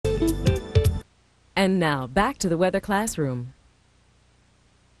And now, back to the weather classroom.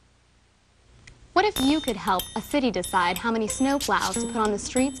 What if you could help a city decide how many snowplows to put on the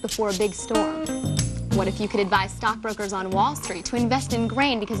streets before a big storm? What if you could advise stockbrokers on Wall Street to invest in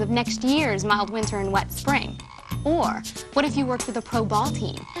grain because of next year's mild winter and wet spring? Or what if you worked with a pro ball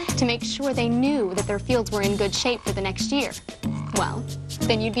team to make sure they knew that their fields were in good shape for the next year? Well,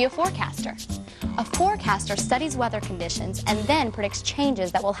 then you'd be a forecaster. A forecaster studies weather conditions and then predicts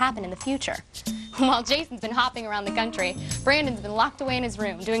changes that will happen in the future. While Jason's been hopping around the country, Brandon's been locked away in his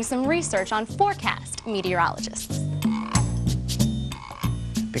room doing some research on forecast meteorologists.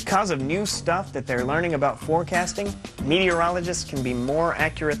 Because of new stuff that they're learning about forecasting, meteorologists can be more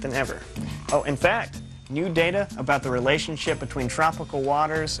accurate than ever. Oh, in fact, new data about the relationship between tropical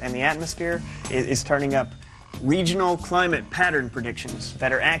waters and the atmosphere is turning up regional climate pattern predictions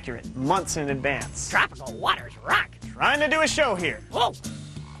that are accurate months in advance. Tropical waters rock. Trying to do a show here. Whoa!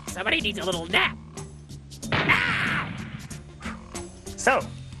 Somebody needs a little nap. Ah! So,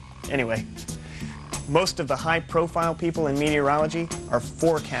 anyway, most of the high-profile people in meteorology are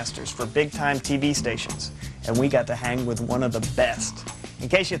forecasters for big-time TV stations, and we got to hang with one of the best. In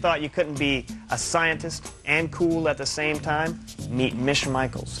case you thought you couldn't be a scientist and cool at the same time, meet Mish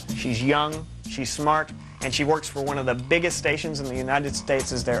Michaels. She's young, she's smart, and she works for one of the biggest stations in the United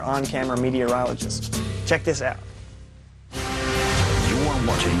States as their on-camera meteorologist. Check this out. You are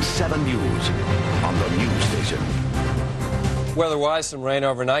watching 7 News on the news station. Weather-wise, some rain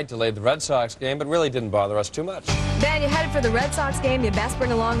overnight delayed the Red Sox game, but really didn't bother us too much. Ben, you headed for the Red Sox game. You best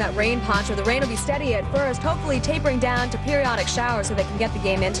bring along that rain poncho. The rain will be steady at first, hopefully tapering down to periodic showers so they can get the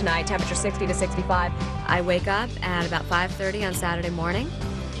game in tonight. Temperature 60 to 65. I wake up at about 5:30 on Saturday morning.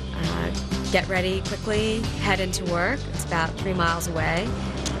 Get ready quickly, head into work. It's about 3 miles away.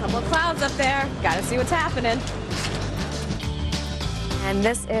 A couple of clouds up there. Got to see what's happening. And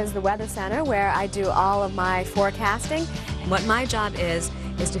this is the Weather Center where I do all of my forecasting. What my job is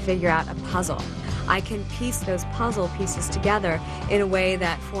to figure out a puzzle. I can piece those puzzle pieces together in a way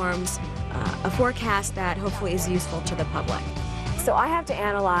that forms a forecast that hopefully is useful to the public. So I have to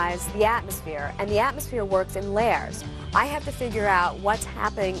analyze the atmosphere, and the atmosphere works in layers. I have to figure out what's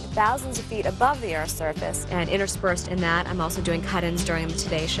happening thousands of feet above the Earth's surface. And interspersed in that, I'm also doing cut-ins during the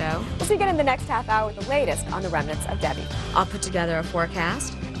Today Show. We'll see you again in the next half hour with the latest on the remnants of Debbie. I'll put together a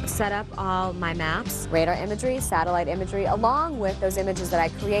forecast, set up all my maps, radar imagery, satellite imagery, along with those images that I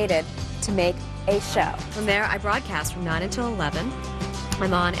created to make a show. From there, I broadcast from 9 until 11.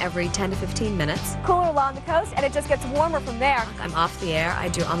 I'm on every 10 to 15 minutes. Cooler along the coast, and it just gets warmer from there. I'm off the air. I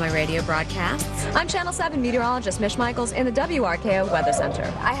do all my radio broadcasts. I'm Channel 7 meteorologist Mish Michaels in the WRKO Weather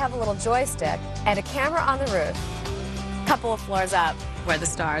Center. I have a little joystick and a camera on the roof, a couple of floors up, Where the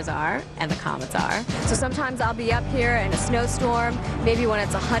stars are and the comets are. So sometimes I'll be up here in a snowstorm, maybe when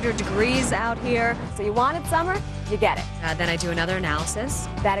it's 100 degrees out here. So you wanted summer, you get it. Then I do another analysis.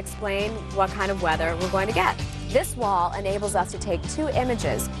 That explain what kind of weather we're going to get. This wall enables us to take 2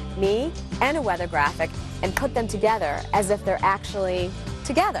 images, me and a weather graphic, and put them together as if they're actually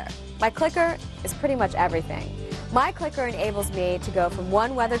together. My clicker is pretty much everything. My clicker enables me to go from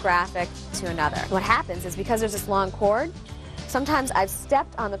one weather graphic to another. What happens is because there's this long cord, sometimes I've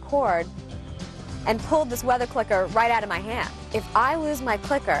stepped on the cord and pulled this weather clicker right out of my hand. If I lose my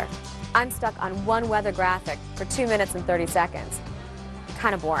clicker, I'm stuck on one weather graphic for 2 minutes and 30 seconds.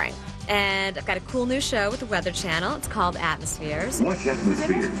 Kind of boring. And I've got a cool new show with the Weather Channel. It's called Atmospheres. Watch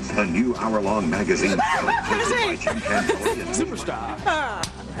Atmospheres, a new hour-long magazine show hosted by Jim Campbell and Superstar.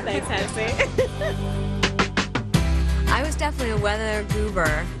 Thanks, Hennessy. I was definitely a weather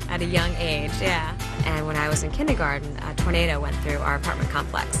goober at a young age, yeah. And when I was in kindergarten, a tornado went through our apartment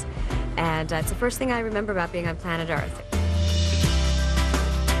complex. And it's the first thing I remember about being on planet Earth.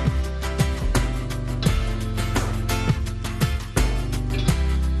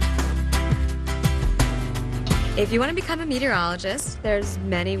 If you want to become a meteorologist, there's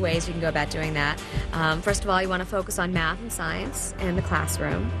many ways you can go about doing that. First of all, you want to focus on math and science in the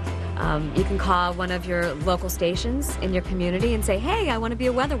classroom. You can call one of your local stations in your community and say, hey, I want to be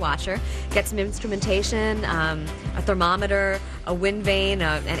a weather watcher. Get some instrumentation, a thermometer, a wind vane,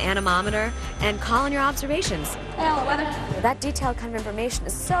 an anemometer, and call in your observations. Hello, weather. That detailed kind of information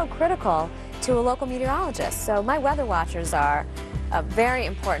is so critical to a local meteorologist. So my weather watchers are a very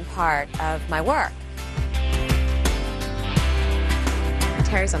important part of my work.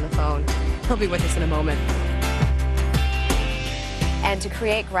 Terry's on the phone. He'll be with us in a moment. And to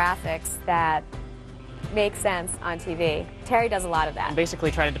create graphics that make sense on TV. Terry does a lot of that.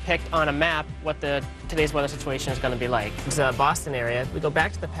 Basically try to depict on a map what today's weather situation is going to be like. It's the Boston area. We go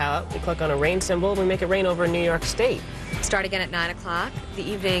back to the palette, we click on a rain symbol, we make it rain over New York State. Start again at 9 o'clock. The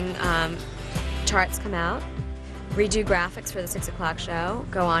evening charts come out. Redo graphics for the 6 o'clock show.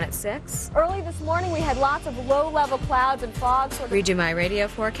 Go on at 6. Early this morning, we had lots of low-level clouds and fog. Redo my radio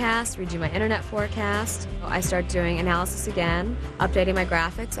forecast. Redo my internet forecast. I start doing analysis again. Updating my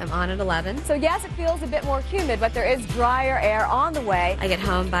graphics. I'm on at 11. So yes, it feels a bit more humid, but there is drier air on the way. I get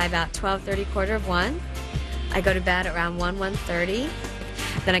home by about 12:30, quarter of 1. I go to bed around 1:30.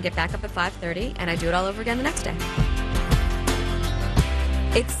 Then I get back up at 5:30, and I do it all over again the next day.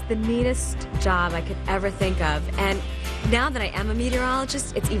 It's the neatest job I could ever think of, and now that I am a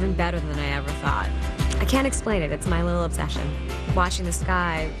meteorologist, it's even better than I ever thought. I can't explain it. It's my little obsession. Watching the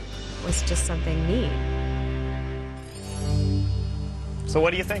sky was just something neat. So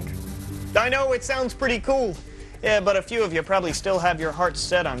what do you think? I know it sounds pretty cool. Yeah, but a few of you probably still have your hearts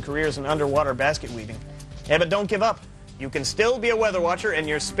set on careers in underwater basket weaving. Yeah, but don't give up. You can still be a weather watcher in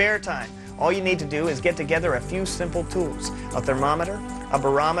your spare time. All you need to do is get together a few simple tools. A thermometer, a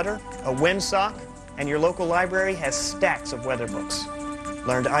barometer, a windsock, and your local library has stacks of weather books.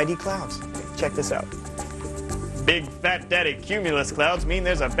 Learn to ID clouds. Check this out. Big fat daddy cumulus clouds mean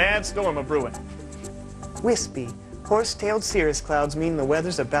there's a bad storm a-brewing. Wispy, horse-tailed cirrus clouds mean the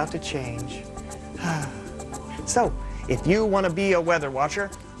weather's about to change. So, if you want to be a weather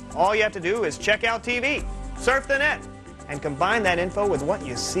watcher, all you have to do is check out TV, surf the net, and combine that info with what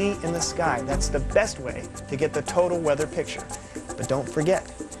you see in the sky. That's the best way to get the total weather picture. But don't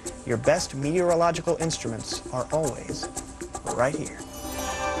forget, your best meteorological instruments are always right here.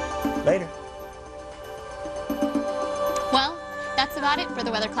 Later. Well, that's about it for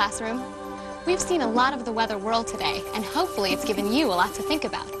the weather classroom. We've seen a lot of the weather world today, and hopefully it's given you a lot to think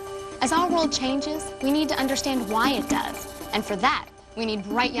about. As our world changes, we need to understand why it does. And for that, we need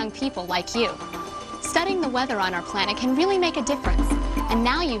bright young people like you. Studying the weather on our planet can really make a difference. And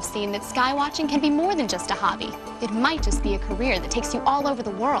now you've seen that sky watching can be more than just a hobby. It might just be a career that takes you all over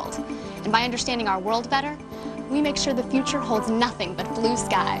the world. And by understanding our world better, we make sure the future holds nothing but blue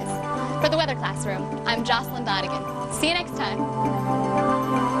skies. For the Weather Classroom, I'm Jocelyn Donegan. See you next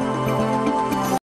time.